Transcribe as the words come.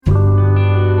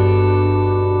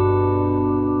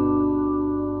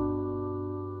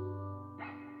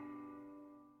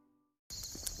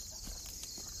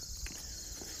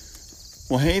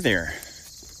Well, hey there.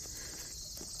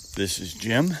 This is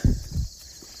Jim,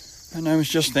 and I was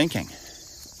just thinking.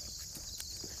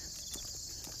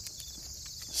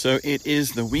 So it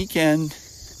is the weekend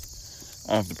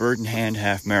of the Bird in Hand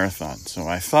Half Marathon. So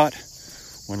I thought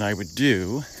what I would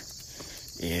do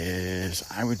is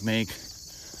I would make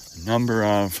a number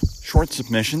of short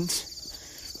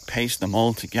submissions, paste them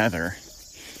all together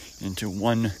into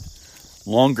one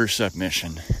longer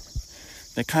submission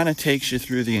that kind of takes you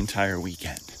through the entire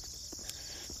weekend.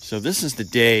 So this is the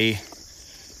day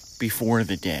before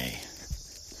the day.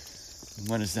 And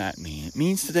what does that mean? It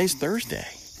means today's Thursday.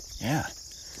 Yeah.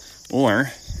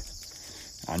 Or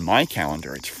on my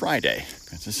calendar, it's Friday,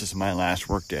 because this is my last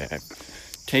work day. I've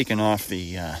taken off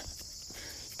the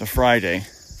Friday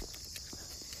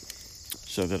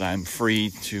so that I'm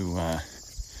free to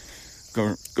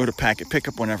go to Packet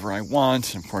Pickup whenever I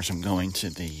want. And of course, I'm going to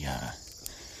the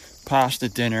pasta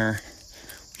dinner,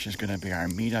 which is going to be our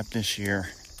meetup this year.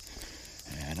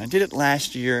 And I did it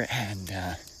last year, and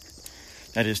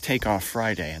that is Takeoff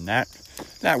Friday, and that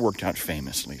worked out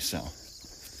famously. So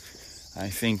I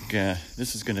think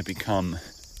this is going to become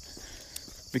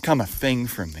a thing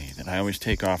for me, that I always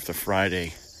take off the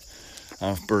Friday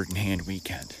of Bird in Hand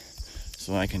weekend,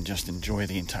 so I can just enjoy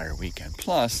the entire weekend.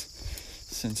 Plus,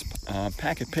 since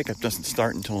Packet Pickup doesn't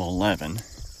start until 11,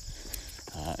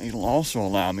 it'll also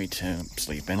allow me to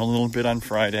sleep in a little bit on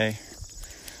Friday.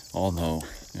 Although,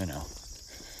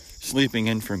 sleeping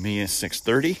in for me is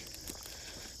 6:30.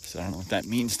 So I don't know what that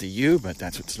means to you, but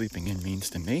that's what sleeping in means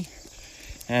to me.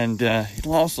 And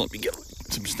it'll also let me get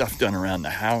some stuff done around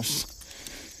the house,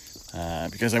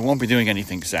 because I won't be doing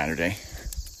anything Saturday.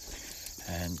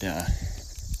 And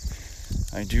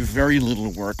I do very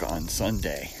little work on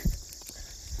Sunday.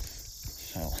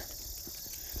 So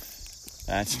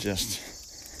that's just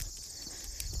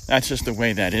the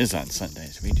way that is on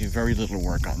Sundays. We do very little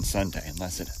work on Sunday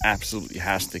unless it absolutely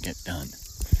has to get done.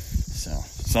 So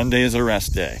Sunday is a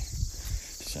rest day.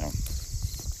 So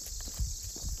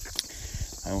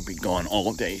I won't be gone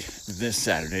all day this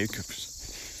Saturday,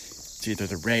 because it's either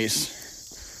the race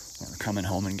or coming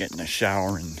home and getting a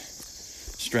shower and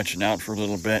stretching out for a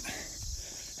little bit,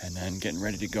 and then getting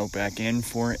ready to go back in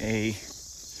for a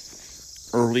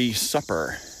early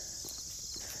supper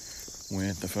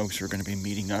with the folks who are going to be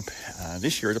meeting up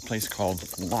this year at a place called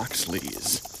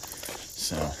Loxley's.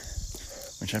 So,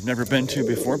 which I've never been to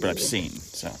before, but I've seen.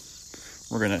 So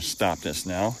we're going to stop this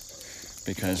now,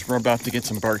 because we're about to get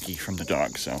some barky from the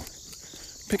dog. So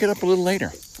pick it up a little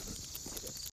later.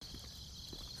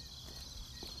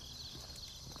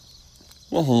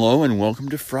 Well, hello and welcome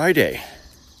to Friday,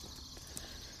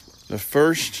 the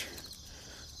first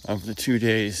of the 2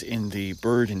 days in the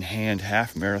Bird in Hand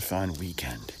Half Marathon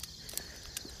weekend.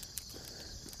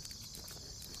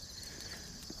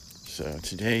 So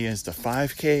today is the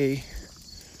 5K,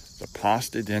 the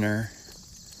pasta dinner,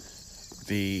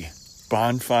 the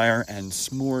bonfire and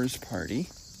s'mores party.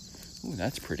 Ooh,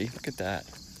 that's pretty. Look at that.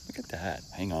 Look at that.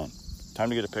 Hang on. Time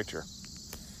to get a picture.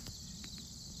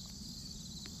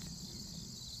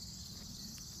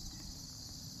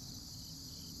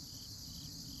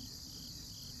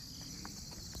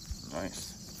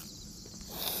 Nice.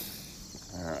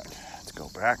 All right, let's go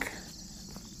back.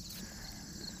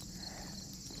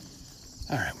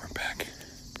 All right, we're back.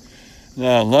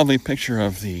 A lovely picture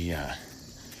of the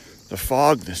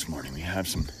fog this morning. We have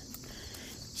some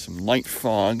light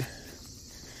fog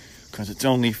because it's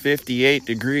only 58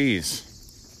 degrees.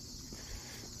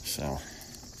 So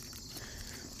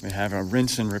we have a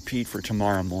rinse and repeat for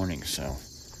tomorrow morning. So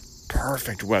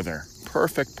perfect weather.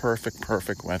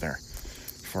 Perfect weather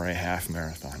for a half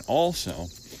marathon. Also,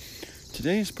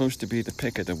 today is supposed to be the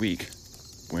pick of the week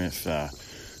with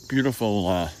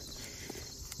beautiful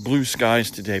blue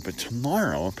skies today, but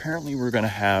tomorrow apparently we're going to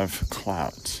have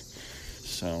clouds.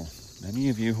 So many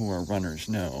of you who are runners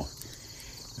know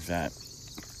that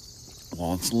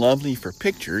while it's lovely for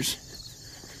pictures,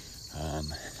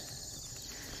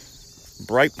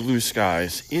 bright blue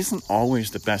skies isn't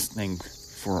always the best thing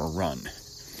for a run.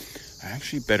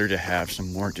 Actually better to have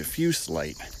some more diffuse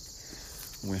light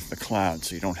with the clouds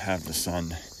so you don't have the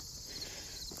sun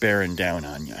bearing down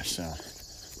on you. So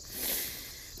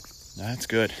that's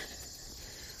good.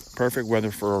 Perfect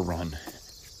weather for a run.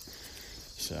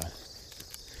 So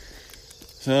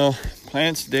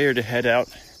plans today are to head out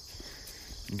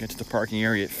and get to the parking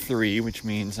area at 3, which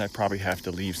means I probably have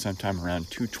to leave sometime around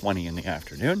 2:20 in the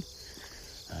afternoon.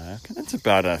 That's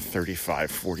about a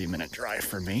 35-40 minute drive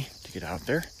for me to get out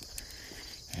there.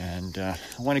 And I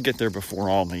want to get there before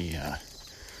all the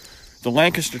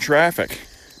Lancaster traffic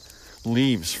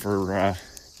leaves for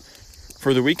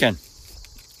the weekend.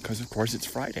 because of course it's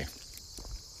Friday.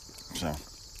 So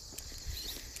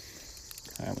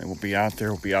we'll be out there.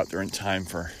 We'll be out there in time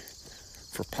for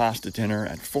pasta dinner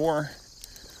at 4,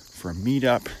 for a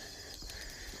meetup,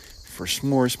 for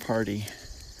s'mores party,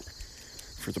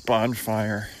 for the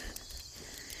bonfire,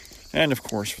 and of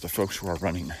course for the folks who are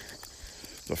running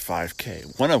the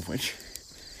 5K, one of which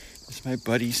is my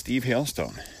buddy Steve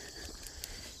Hailstone.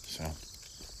 So,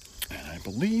 and I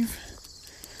believe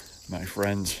my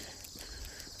friends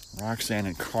Roxanne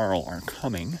and Carl are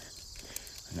coming,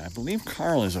 and I believe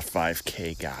Carl is a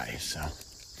 5K guy, so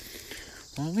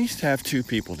I'll at least have 2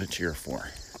 people to cheer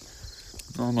for.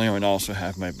 Normally I would also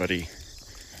have my buddy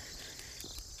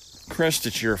Chris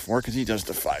to cheer for, because he does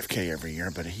the 5K every year,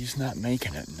 but he's not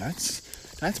making it, and that's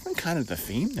been kind of the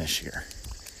theme this year,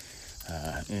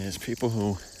 is people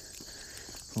who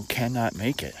cannot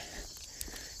make it.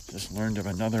 Just learned of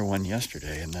another one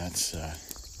yesterday, and that's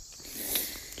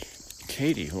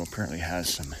Katie, who apparently has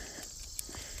some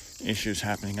issues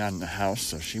happening out in the house,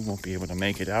 so she won't be able to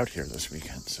make it out here this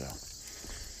weekend. So,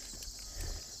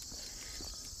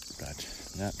 but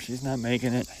no, she's not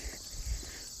making it.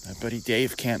 My buddy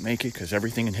Dave can't make it because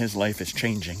everything in his life is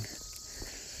changing.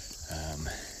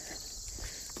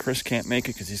 Chris can't make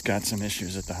it because he's got some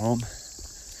issues at the home.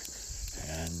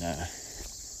 And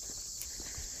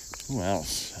who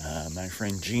else? My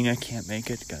friend Gina can't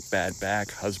make it. Got bad back.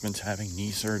 Husband's having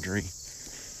knee surgery.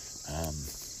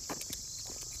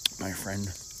 My friend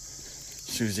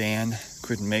Suzanne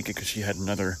couldn't make it because she had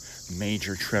another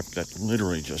major trip that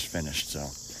literally just finished. So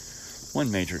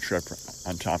one major trip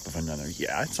on top of another.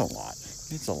 Yeah, it's a lot.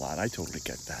 It's a lot. I totally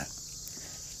get that.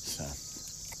 So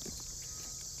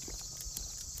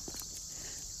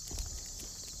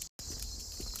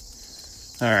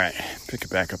all right, pick it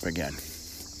back up again.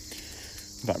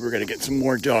 But we're going to get some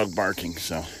more dog barking,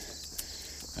 so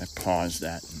I paused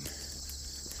that and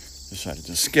decided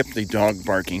to skip the dog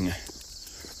barking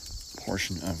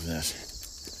portion of this.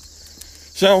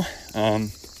 So,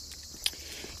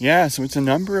 so it's a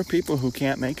number of people who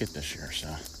can't make it this year,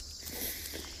 so.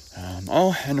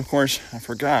 And of course, I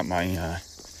forgot my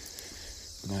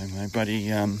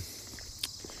buddy,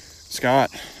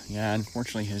 Scott. Yeah,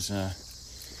 unfortunately his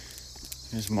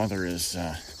mother is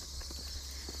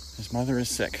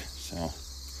sick, so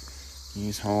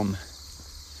he's home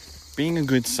being a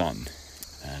good son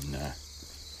and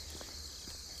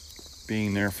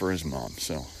being there for his mom.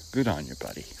 So good on you,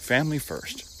 buddy. Family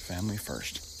first.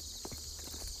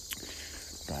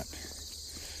 But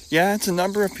yeah, it's a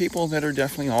number of people that are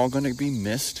definitely all going to be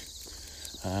missed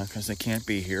because they can't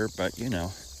be here. But you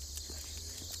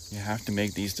have to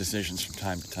make these decisions from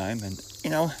time to time, and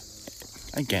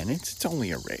again, it's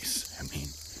only a race. I mean,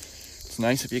 it's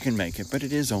nice if you can make it, but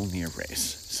it is only a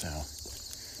race. So,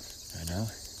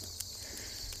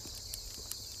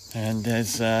 and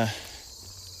as the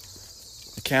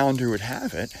calendar would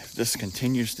have it, if this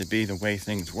continues to be the way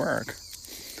things work,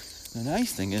 the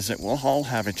nice thing is that we'll all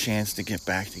have a chance to get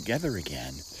back together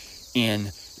again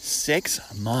in 6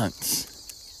 months.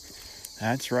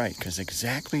 That's right, because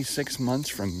exactly 6 months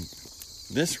from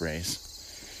this race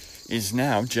is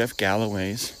now Jeff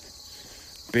Galloway's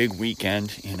big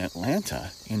weekend in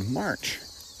Atlanta in March.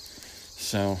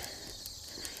 So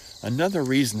another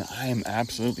reason I am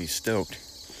absolutely stoked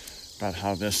about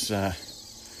how this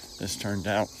turned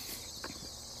out.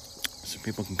 So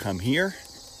people can come here,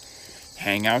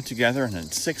 hang out together, and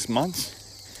in 6 months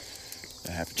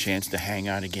they have a chance to hang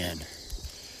out again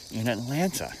in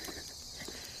Atlanta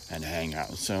and hang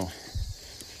out. So,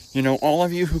 all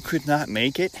of you who could not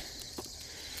make it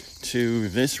to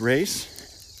this race,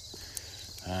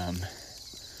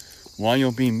 while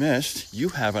you'll be missed, you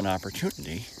have an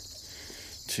opportunity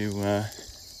to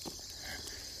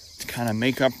kind of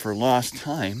make up for lost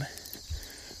time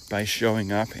by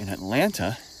showing up in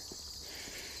Atlanta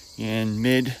in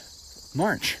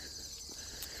mid-March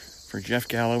for Jeff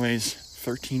Galloway's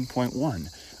 13.1.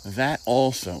 That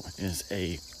also is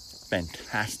a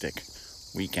fantastic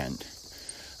weekend.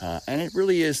 And it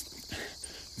really is,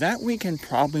 that weekend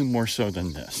probably more so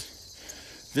than this.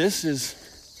 This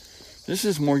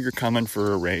is more you're coming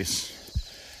for a race,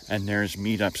 and there's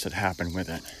meetups that happen with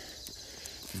it.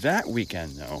 That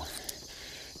weekend, though,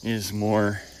 is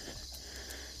more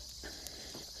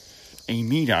a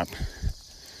meetup,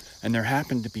 and there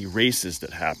happen to be races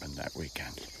that happen that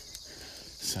weekend.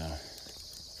 So,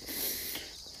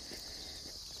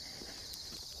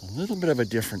 a little bit of a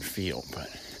different feel, but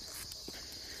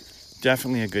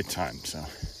definitely a good time. So,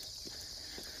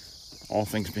 all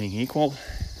things being equal,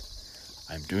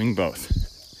 I'm doing both.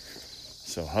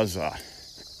 So, huzzah.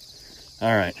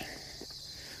 All right.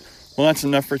 Well, that's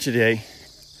enough for today.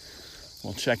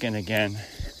 we'll check in again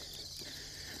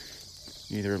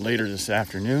either later this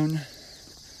afternoon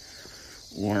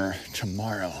or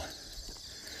tomorrow.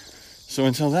 So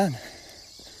until then,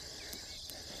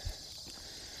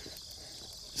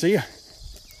 see ya.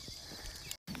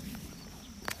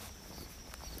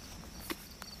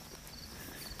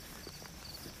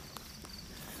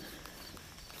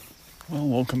 Well,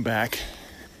 welcome back.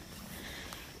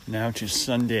 Now to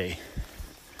Sunday,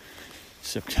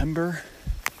 September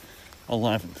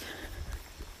 11th,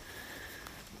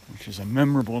 which is a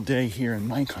memorable day here in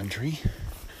my country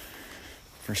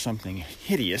for something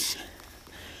hideous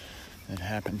that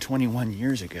happened 21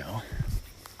 years ago.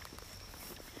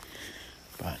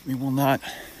 But we will not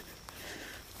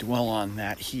dwell on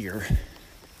that here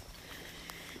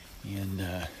in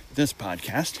this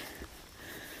podcast.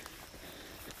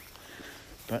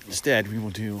 But instead, we will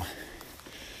do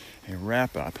a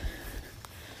wrap-up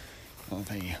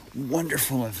of a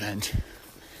wonderful event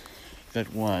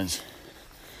that was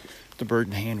the Bird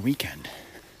in Hand weekend.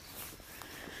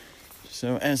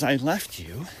 So as I left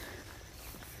you,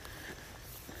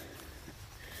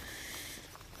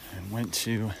 I went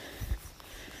to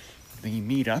the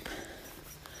meetup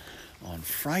on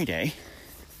Friday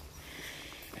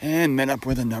and met up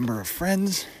with a number of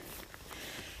friends,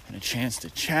 had a chance to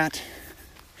chat.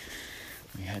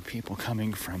 We had people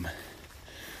coming from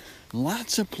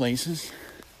lots of places,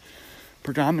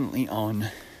 predominantly on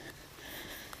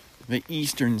the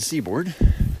eastern seaboard.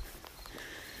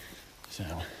 So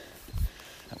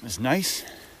that was nice.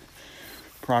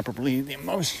 Probably the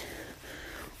most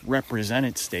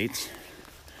represented states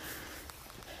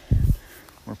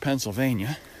were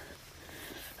Pennsylvania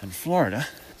and Florida,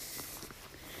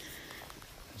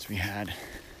 as we had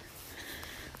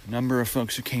a number of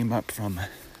folks who came up from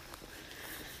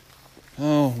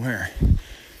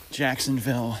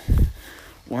Jacksonville,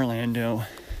 Orlando,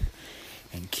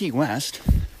 and Key West.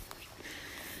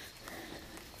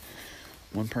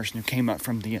 One person who came up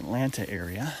from the Atlanta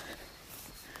area.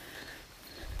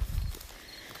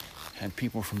 Had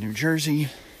people from New Jersey,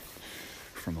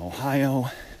 from Ohio,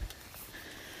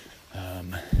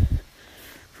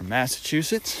 from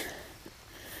Massachusetts.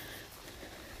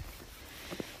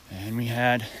 And we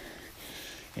had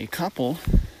a couple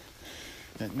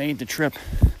that made the trip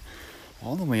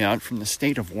all the way out from the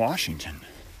state of Washington.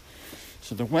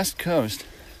 So the West Coast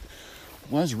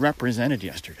was represented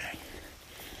yesterday.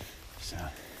 So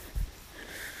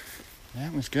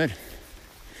that was good.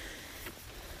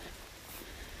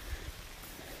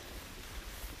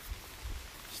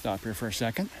 Stop here for a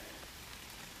second.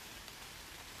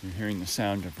 You're hearing the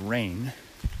sound of rain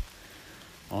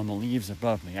on the leaves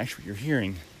above me. Actually, what you're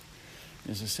hearing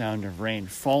is the sound of rain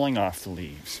falling off the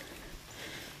leaves,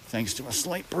 thanks to a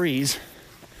slight breeze.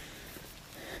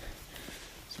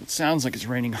 So it sounds like it's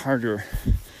raining harder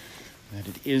than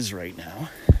it is right now.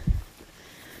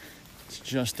 It's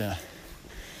just a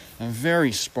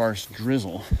very sparse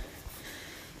drizzle,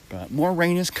 but more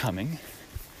rain is coming.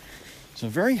 So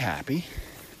very happy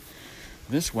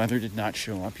this weather did not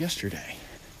show up yesterday.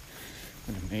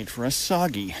 Would have made for a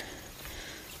soggy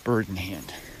Bird in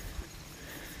Hand.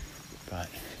 But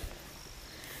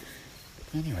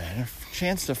anyway, I had a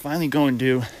chance to finally go and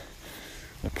do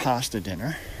the pasta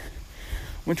dinner,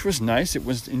 which was nice. It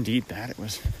was indeed that. It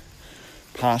was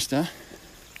pasta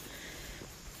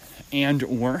and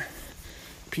or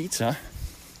pizza.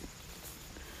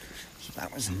 So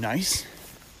that was nice.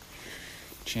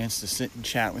 Chance to sit and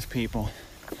chat with people.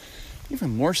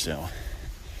 Even more so,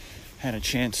 had a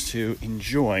chance to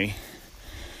enjoy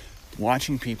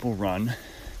watching people run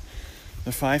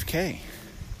the 5K.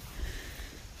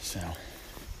 So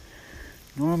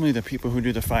normally the people who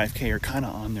do the 5K are kind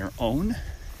of on their own,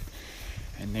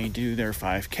 and they do their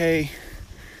 5K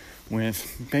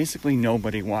with basically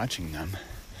nobody watching them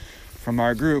from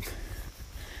our group,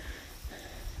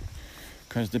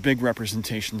 because the big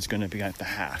representation is going to be at the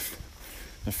half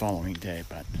the following day.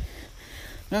 But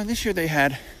no, this year they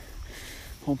had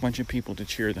a whole bunch of people to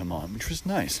cheer them on, which was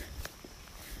nice.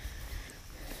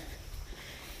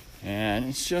 And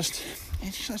it's just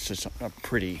a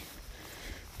pretty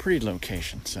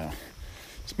location. So,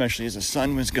 especially as the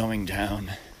sun was going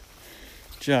down,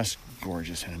 just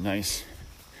gorgeous. Had a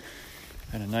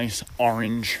nice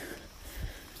orange,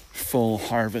 full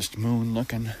harvest moon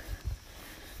looking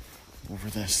over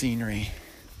the scenery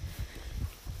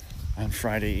on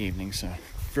Friday evening. So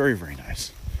very, very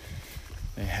nice.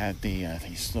 They had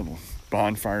these little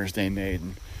bonfires they made,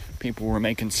 and people were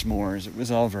making s'mores. It was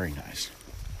all very nice.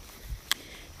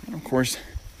 And of course,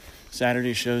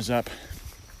 Saturday shows up.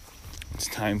 It's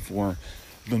time for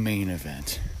the main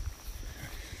event.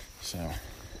 So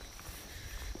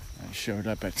We showed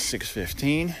up at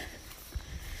 6:15.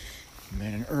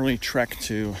 Made an early trek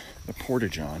to the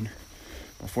Porta-John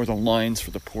before the lines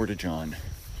for the Porta-John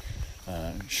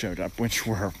showed up, which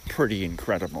were pretty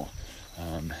incredible.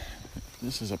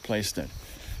 This is a place that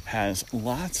has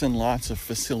lots and lots of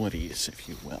facilities, if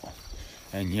you will,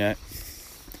 and yet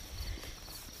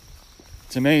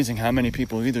it's amazing how many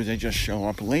people either they just show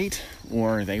up late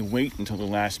or they wait until the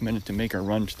last minute to make a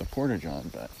run to the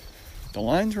Porta-John. But the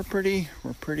lines were pretty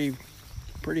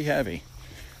heavy.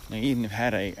 They even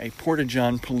had a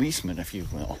Porta-John policeman, if you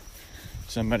will.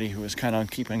 Somebody who was kind of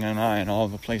keeping an eye on all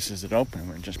the places that open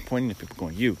and just pointing at people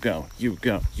going, you go, you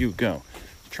go, you go.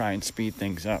 Try and speed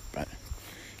things up. But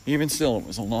even still, it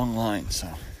was a long line. So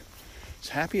I was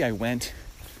happy I went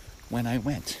when I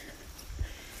went.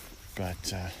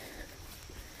 But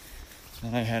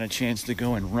then I had a chance to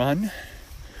go and run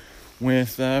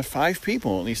with 5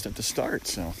 people, at least at the start.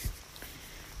 So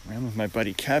I ran with my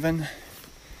buddy Kevin.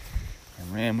 I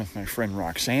ran with my friend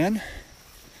Roxanne.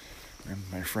 I ran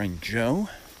with my friend Joe.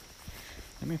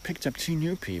 Then we picked up 2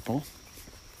 new people.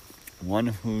 One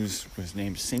of whose was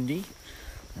named Cindy.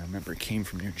 I remember came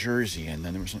from New Jersey. And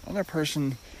then there was another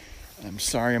person. I'm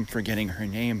sorry I'm forgetting her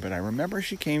name, but I remember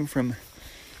she came from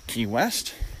Key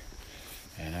West.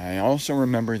 And I also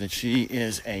remember that she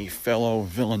is a fellow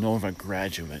Villanova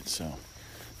graduate. So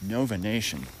Nova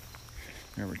Nation.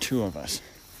 There were 2 of us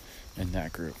in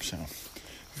that group. So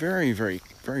very, very,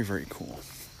 very, very cool.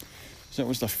 So it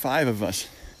was the 5 of us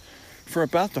for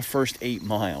about the first 8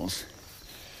 miles.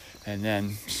 And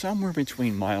then somewhere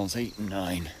between miles 8 and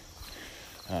 9,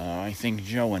 I think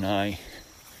Joe and I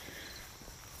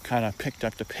kind of picked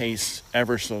up the pace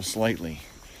ever so slightly.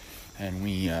 And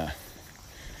we,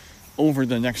 over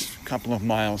the next couple of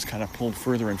miles, kind of pulled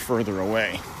further and further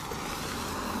away.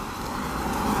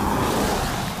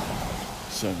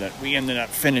 So that we ended up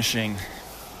finishing,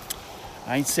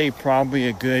 I'd say probably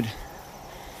a good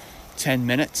 10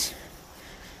 minutes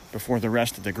before the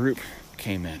rest of the group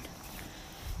came in.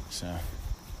 So,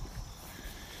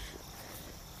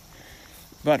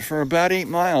 but for about 8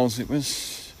 miles, it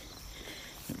was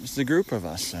the group of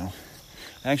us. So,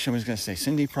 actually, I was going to say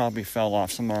Cindy probably fell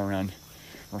off somewhere around,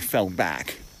 or fell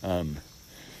back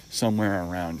somewhere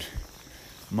around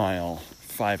mile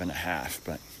 5.5.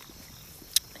 But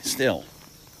still,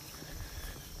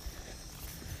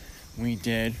 we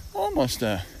did almost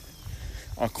a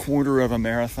quarter of a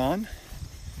marathon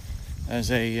as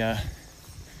a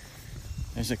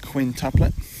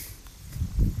quintuplet.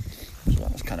 So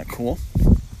that was kind of cool.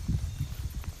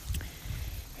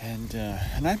 And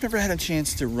I've never had a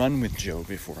chance to run with Joe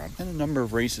before. I've done a number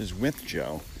of races with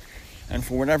Joe, and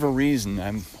for whatever reason,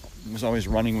 I was always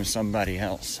running with somebody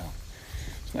else. So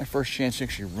it's my first chance to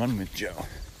actually run with Joe.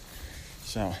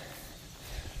 So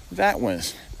that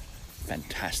was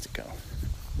fantastico.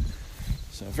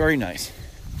 So very nice.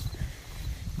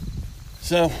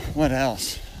 So what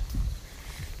else?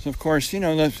 So of course,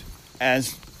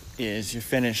 as is, you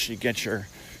finish, you get your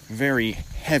very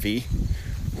heavy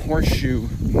horseshoe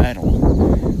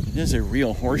medal. It is a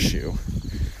real horseshoe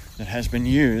that has been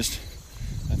used,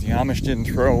 that the Amish didn't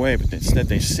throw away, but instead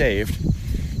they saved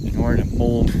in order to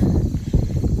mold,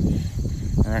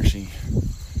 or actually,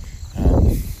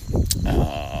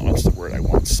 what's the word I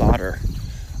want? Solder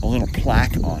a little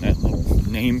plaque on it, a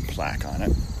little name plaque on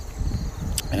it.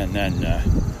 And then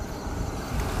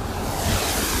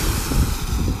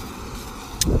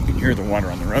you can hear the water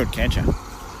on the road, can't you?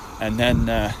 And then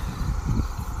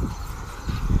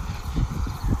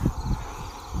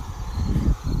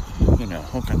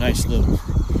hook a nice little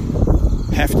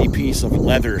hefty piece of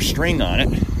leather string on it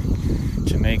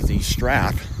to make the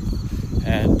strap.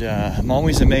 And I'm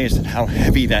always amazed at how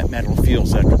heavy that metal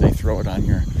feels after they throw it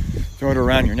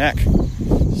around your neck.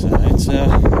 So it's a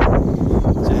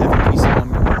heavy piece of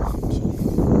lumber. So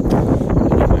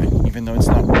anyway, even though it's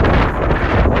not,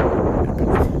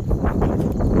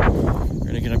 we're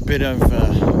gonna get a bit of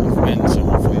wind. So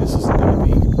hopefully this isn't gonna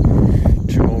be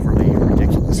too overly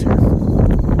ridiculous here.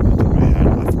 I'll take my hat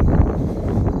off.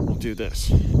 We'll do this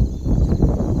in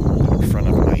front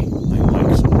of my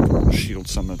mic, so it'll shield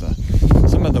some of the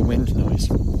wind noise.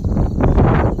 It's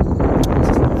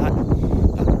not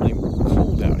really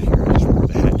cold out here. I just wore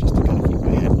the hat just to kind of keep my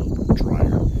head a little bit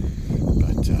drier.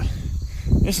 But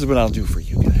this is what I'll do for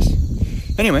you guys.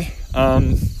 Anyway,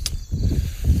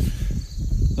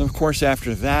 of course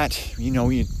after that,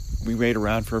 we wait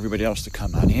around for everybody else to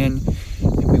come on in.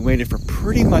 And we waited for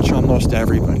pretty much almost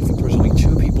everybody. I think there was only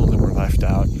 2 people that were left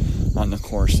out on the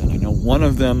course, and I know one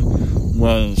of them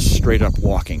was straight up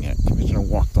walking it. He was going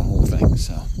to walk the whole thing,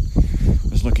 so I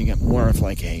was looking at more of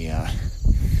like a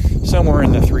somewhere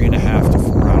in the 3.5 to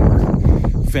 4 hour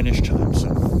finish time.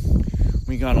 So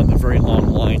we got on the very long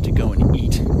line to go and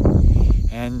eat,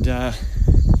 and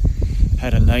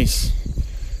had a nice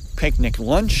picnic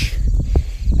lunch,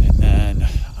 and then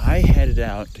I headed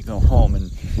out to go home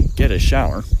and get a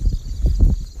shower,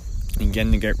 and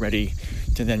again to get ready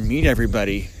to then meet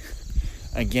everybody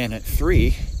again at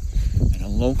 3 at a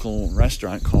local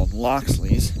restaurant called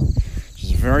Loxley's, which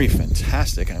is very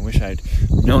fantastic. And I wish I'd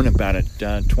known about it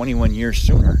 21 years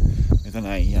sooner than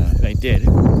I did.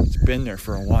 It's been there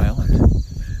for a while, and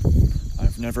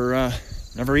I've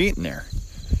never eaten there.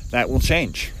 That will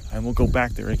change. I will go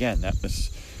back there again. That was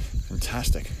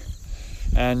fantastic.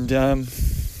 And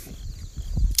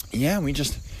we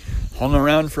just hung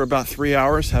around for about 3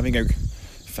 hours, having a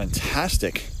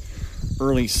fantastic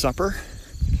early supper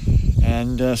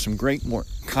and some great more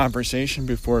conversation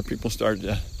before people started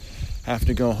to have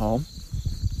to go home.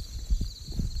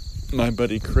 My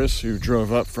buddy Chris, who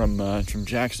drove up from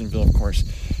Jacksonville, of course,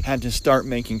 had to start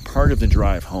making part of the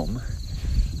drive home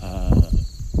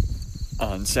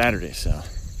on Saturday, so I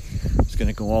was going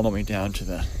to go all the way down to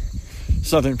the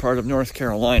southern part of North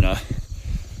Carolina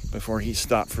before he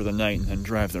stopped for the night and then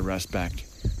drive the rest back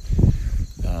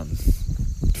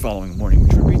the following morning,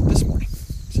 which would be this morning.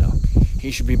 So he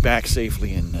should be back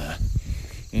safely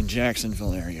in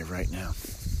Jacksonville area right now.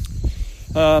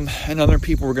 And other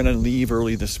people were going to leave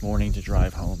early this morning to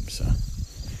drive home. So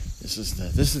this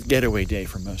is getaway day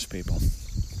for most people,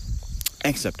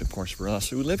 except of course for us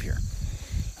who live here.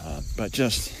 But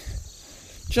just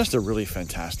a really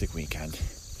fantastic weekend.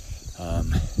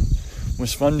 It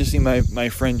was fun to see my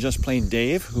friend Just Plain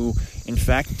Dave, who in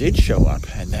fact did show up,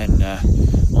 and then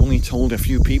only told a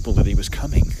few people that he was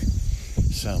coming.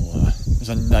 So it was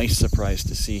a nice surprise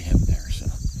to see him there. So,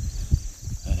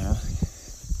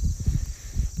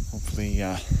 hopefully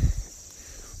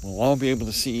we'll all be able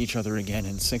to see each other again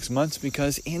in 6 months,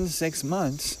 because in 6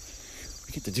 months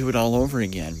we get to do it all over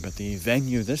again. But the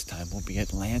venue this time will be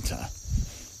Atlanta.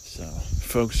 So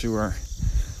folks who are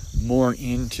more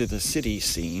into the city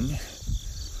scene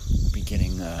will be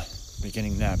getting that.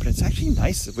 But it's actually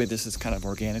nice the way this is kind of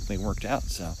organically worked out.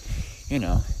 So,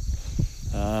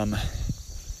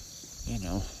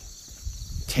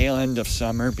 tail end of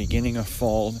summer, beginning of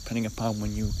fall, depending upon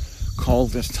when you call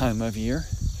this time of year.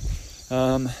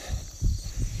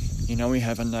 We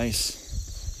have a nice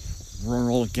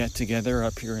rural get-together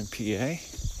up here in PA. And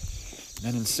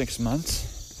then in 6 months,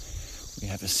 we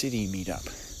have a city meetup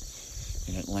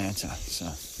in Atlanta.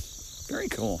 So, very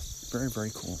cool. Very,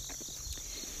 very cool.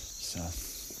 So,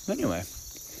 anyway,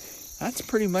 that's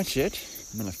pretty much it.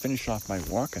 I'm going to finish off my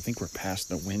walk. I think we're past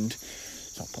the wind,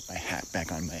 so I'll put my hat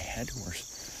back on my head where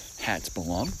hats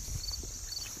belong.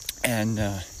 And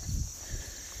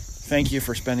thank you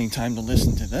for spending time to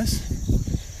listen to this.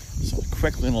 So a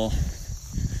quick little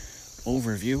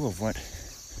overview of what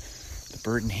the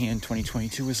Bird in Hand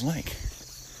 2022 is like.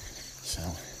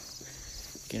 So,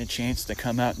 get a chance to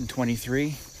come out in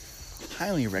 23,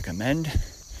 highly recommend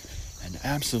and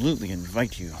absolutely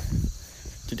invite you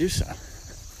to do so.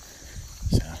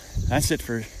 So that's it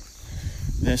for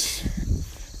this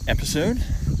episode.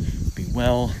 Be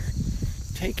well,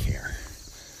 take care.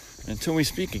 And until we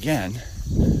speak again,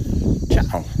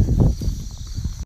 ciao.